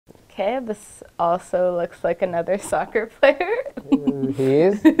Okay, this also looks like another soccer player. He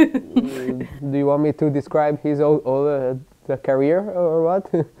is. Do you want me to describe his all the career or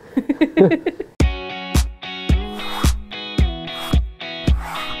what?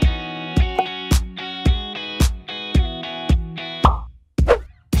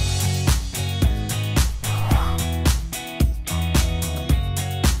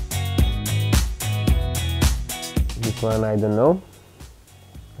 This one I don't know.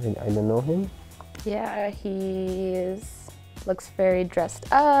 I don't know him. Yeah, looks very dressed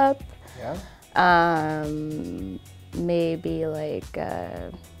up. Yeah. Maybe like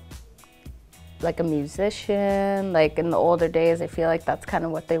a musician. Like in the older days, I feel like that's kind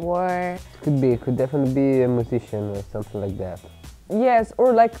of what they wore. Could definitely be a musician or something like that. Yes,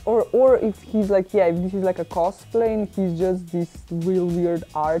 or if he's like, yeah, if this is like a cosplay and he's just this real weird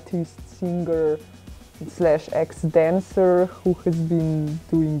artist, singer, / ex-dancer who has been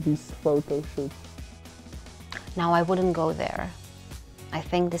doing these photo shoots. Now I wouldn't go there. I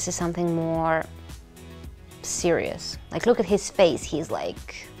think this is something more serious. Like, look at his face. He's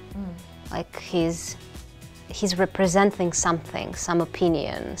like he's representing something, some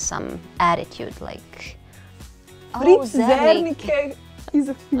opinion, some attitude. Like, Fritz Zernike is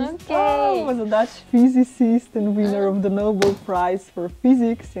a was a Dutch physicist and winner of the Nobel Prize for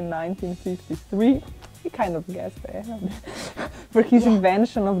Physics in 1953. You kind of guessed there. For his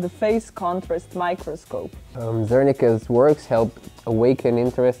invention of the phase contrast microscope. Zernike's works helped awaken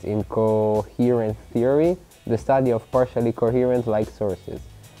interest in coherent theory, the study of partially coherent light sources.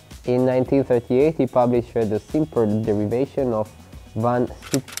 In 1938, he published the simple derivation of van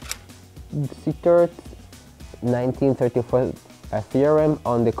Sittert's 1934 theorem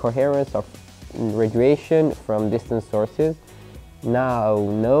on the coherence of radiation from distant sources, now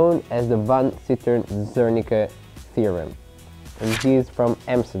known as the van Sittert-Zernike theorem. And he is from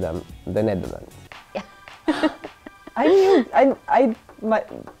Amsterdam, the Netherlands. Yeah. I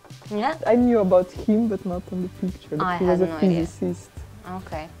knew about him, but not on the picture. That he was a physicist.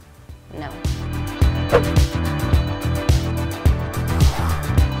 Okay. No.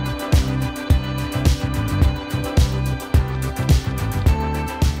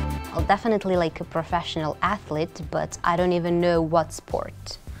 Well, definitely like a professional athlete, but I don't even know what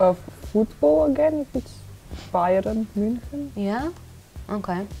sport. Football again, if it's Bayern München. Yeah?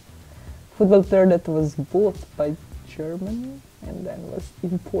 Okay. Football player that was bought by Germany and then was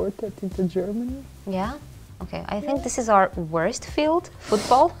imported into Germany. Yeah? Okay, I think this is our worst field,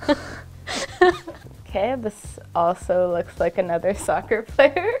 football. Okay, this also looks like another soccer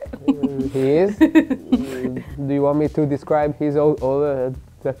player. He is. Do you want me to describe his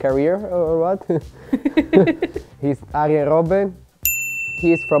the career or what? He's Arjen Robben.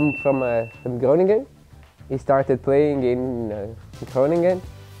 He is from Groningen. He started playing in Groningen,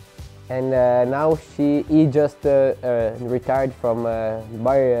 and now he just retired from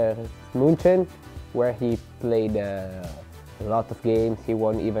Bayern München, where he played a lot of games. He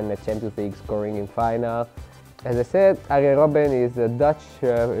won even a Champions League, scoring in final. As I said, Arjen Robben is a Dutch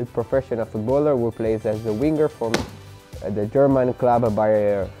professional footballer who plays as a winger from the German club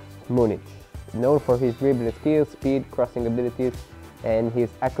Bayern Munich. Known for his dribbling skills, speed, crossing abilities, and his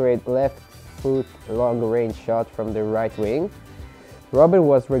accurate left foot long-range shot from the right wing. Robben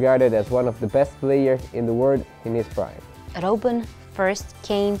was regarded as one of the best players in the world in his prime. Robben first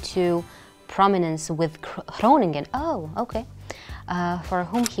came to prominence with Groningen. Oh, okay. For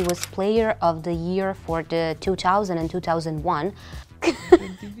whom he was Player of the Year for the 2000 and 2001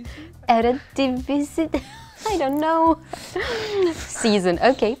 Eredivisie. I don't know. Season.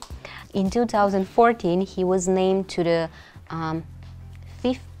 Okay. In 2014, he was named to the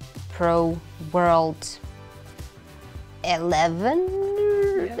FIFA Pro World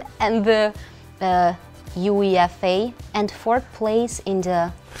 11 and the UEFA, and 4th place in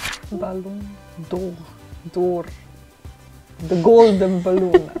the Ballon d'Or. The golden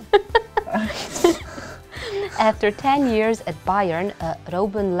balloon. After 10 years at Bayern,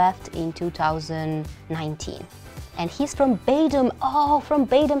 Robben left in 2019. And he's from Bedum. Oh, from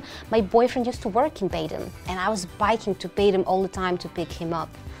Bedum. My boyfriend used to work in Bedum, and I was biking to Bedum all the time to pick him up.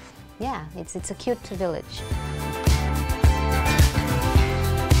 Yeah, it's a cute village.